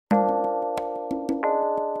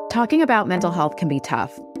Talking about mental health can be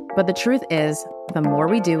tough, but the truth is, the more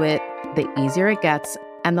we do it, the easier it gets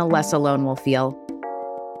and the less alone we'll feel.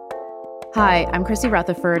 Hi, I'm Christy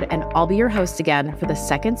Rutherford, and I'll be your host again for the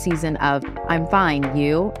second season of I'm Fine,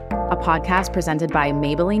 You, a podcast presented by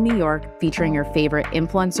Maybelline New York, featuring your favorite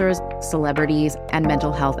influencers, celebrities, and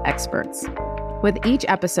mental health experts. With each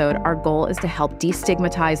episode, our goal is to help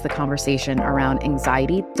destigmatize the conversation around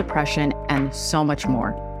anxiety, depression, and so much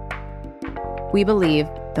more. We believe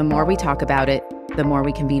the more we talk about it, the more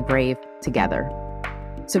we can be brave together.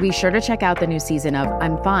 So be sure to check out the new season of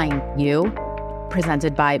I'm Fine, You,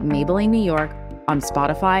 presented by Maybelline New York on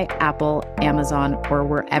Spotify, Apple, Amazon, or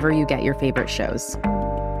wherever you get your favorite shows.